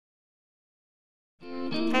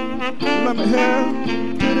Let me hear.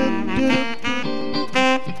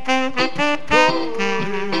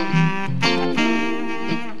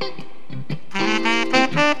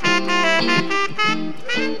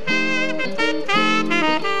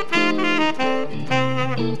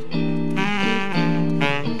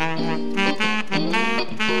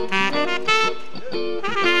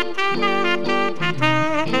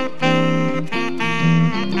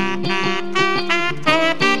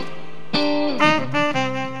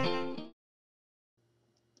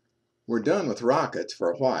 We're done with rockets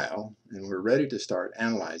for a while, and we're ready to start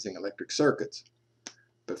analyzing electric circuits.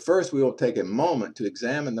 But first we will take a moment to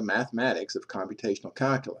examine the mathematics of computational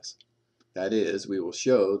calculus. That is, we will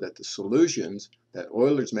show that the solutions that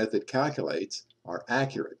Euler's method calculates are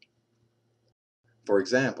accurate. For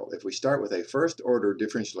example, if we start with a first-order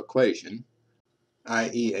differential equation,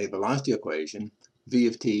 i.e. a velocity equation, v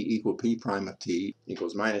of t equal p prime of t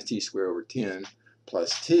equals minus t squared over 10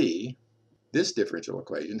 plus t, this differential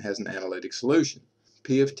equation has an analytic solution.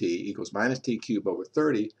 P of t equals minus t cubed over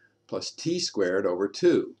 30 plus t squared over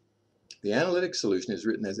 2. The analytic solution is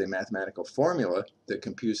written as a mathematical formula that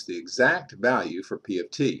computes the exact value for P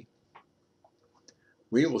of t.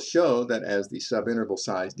 We will show that as the subinterval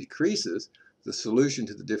size decreases, the solution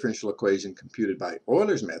to the differential equation computed by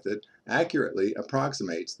Euler's method accurately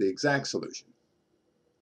approximates the exact solution.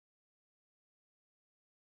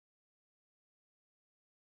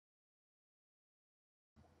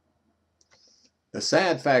 The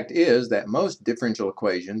sad fact is that most differential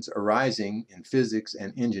equations arising in physics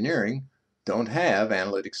and engineering don't have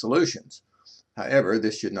analytic solutions. However,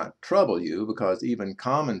 this should not trouble you because even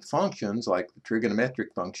common functions like the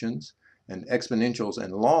trigonometric functions and exponentials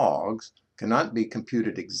and logs cannot be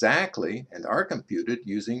computed exactly and are computed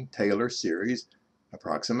using Taylor series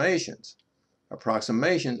approximations.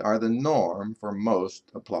 Approximations are the norm for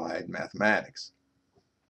most applied mathematics.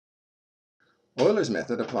 Euler's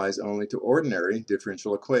method applies only to ordinary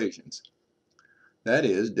differential equations. That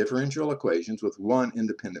is, differential equations with one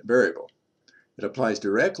independent variable. It applies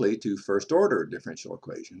directly to first-order differential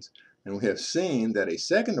equations, and we have seen that a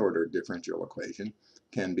second-order differential equation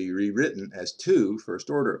can be rewritten as two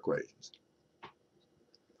first-order equations.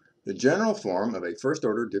 The general form of a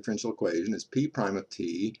first-order differential equation is p prime of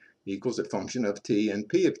t equals a function of t and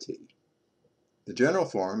p of t. The general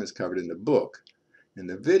form is covered in the book. In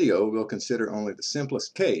the video, we'll consider only the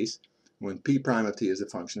simplest case when p prime of t is a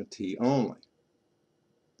function of t only.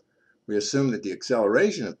 We assume that the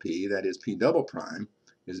acceleration of p, that is p double prime,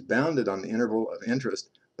 is bounded on the interval of interest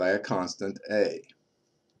by a constant a.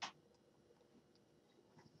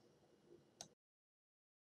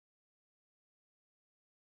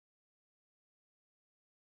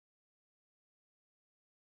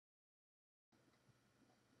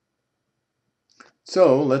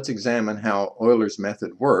 So let's examine how Euler's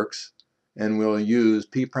method works, and we'll use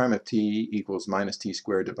p prime of t equals minus t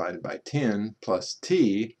squared divided by 10 plus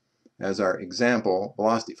t as our example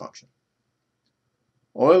velocity function.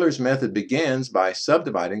 Euler's method begins by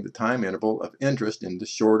subdividing the time interval of interest into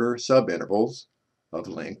shorter subintervals of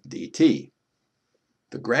length dt.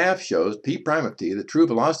 The graph shows p prime of t, the true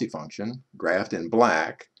velocity function, graphed in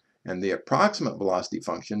black, and the approximate velocity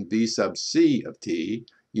function v sub c of t,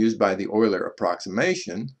 used by the Euler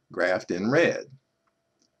approximation, graphed in red.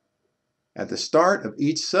 At the start of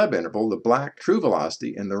each subinterval, the black true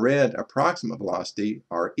velocity and the red approximate velocity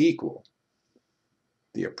are equal.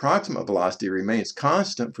 The approximate velocity remains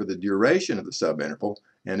constant for the duration of the subinterval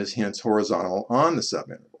and is hence horizontal on the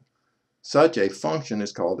subinterval. Such a function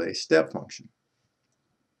is called a step function.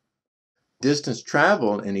 Distance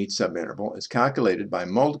traveled in each subinterval is calculated by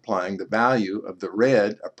multiplying the value of the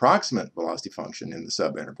red approximate velocity function in the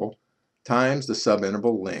subinterval times the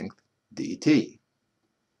subinterval length dt.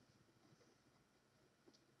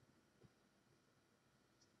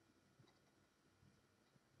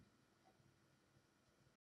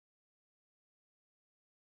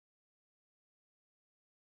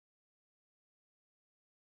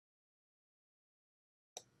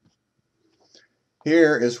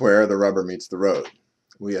 Here is where the rubber meets the road.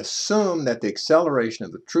 We assume that the acceleration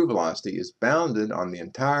of the true velocity is bounded on the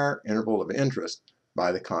entire interval of interest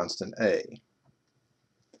by the constant a.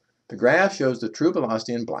 The graph shows the true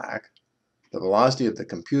velocity in black, the velocity of the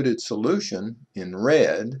computed solution in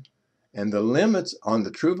red, and the limits on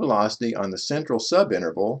the true velocity on the central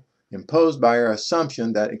subinterval imposed by our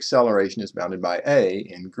assumption that acceleration is bounded by a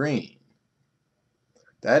in green.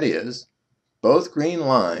 That is, both green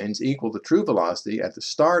lines equal the true velocity at the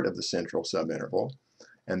start of the central subinterval,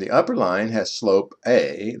 and the upper line has slope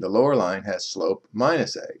a, the lower line has slope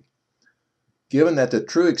minus a. Given that the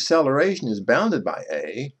true acceleration is bounded by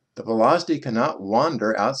a, The velocity cannot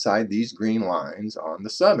wander outside these green lines on the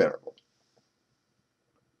subinterval.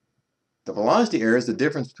 The velocity error is the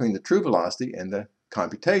difference between the true velocity and the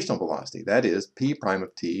computational velocity. That is p prime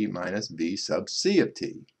of t minus v sub c of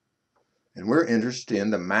t. And we're interested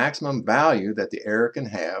in the maximum value that the error can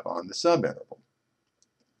have on the subinterval.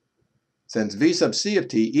 Since v sub c of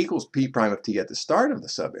t equals p prime of t at the start of the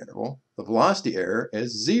subinterval, the velocity error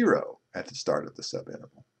is 0 at the start of the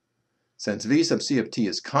subinterval. Since v sub c of t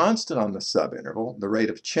is constant on the subinterval, the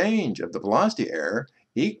rate of change of the velocity error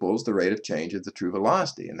equals the rate of change of the true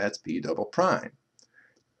velocity, and that's p double prime.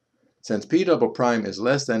 Since p double prime is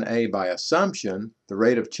less than a by assumption, the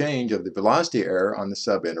rate of change of the velocity error on the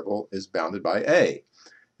subinterval is bounded by a.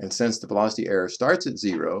 And since the velocity error starts at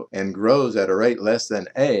 0 and grows at a rate less than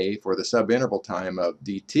a for the subinterval time of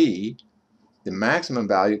dt, the maximum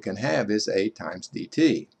value it can have is a times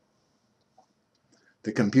dt.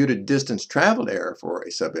 The computed distance traveled error for a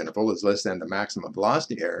subinterval is less than the maximum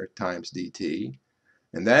velocity error times dt,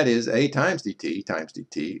 and that is a times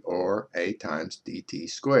dt, or a times dt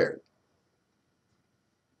squared.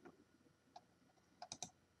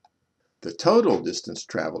 The total distance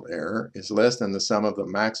traveled error is less than the sum of the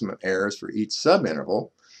maximum errors for each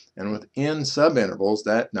subinterval, and with n subintervals,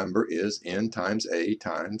 that number is n times a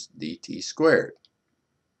times dt squared.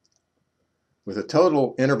 With a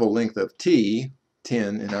total interval length of t,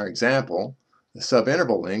 10 in our example, the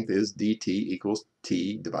subinterval length is dt equals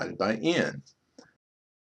t divided by n.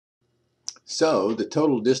 So the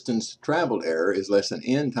total distance traveled error is less than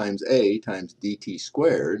n times a times dt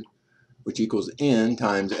squared, which equals n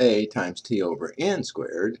times a times t over n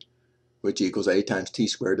squared, which equals a times t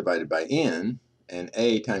squared divided by n, and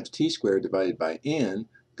a times t squared divided by n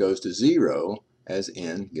goes to 0 as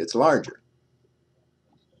n gets larger.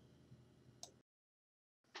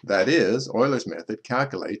 That is, Euler's method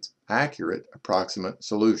calculates accurate approximate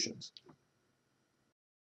solutions.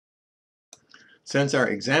 Since our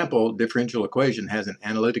example differential equation has an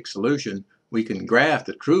analytic solution, we can graph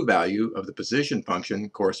the true value of the position function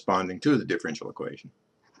corresponding to the differential equation.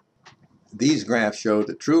 These graphs show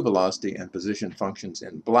the true velocity and position functions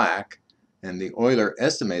in black, and the Euler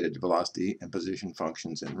estimated velocity and position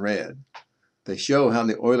functions in red. They show how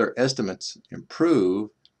the Euler estimates improve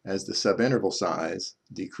as the subinterval size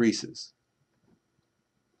decreases.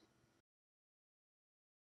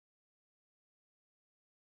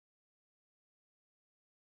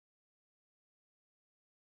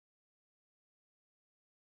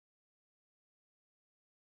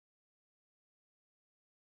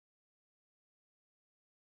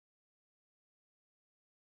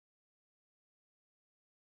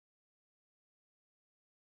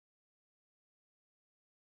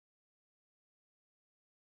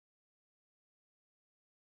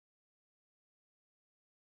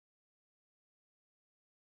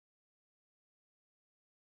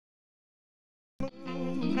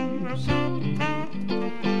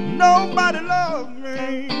 Nobody loved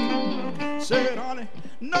me. Said, honey,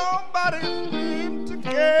 nobody seemed to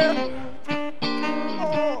care.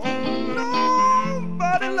 Oh,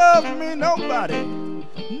 nobody loved me. Nobody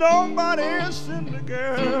seemed to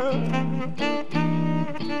care.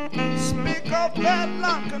 Speak of bad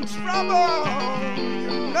luck and trouble,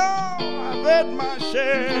 you know I've had my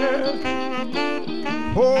share.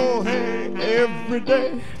 Oh, hey, every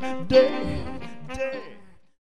day.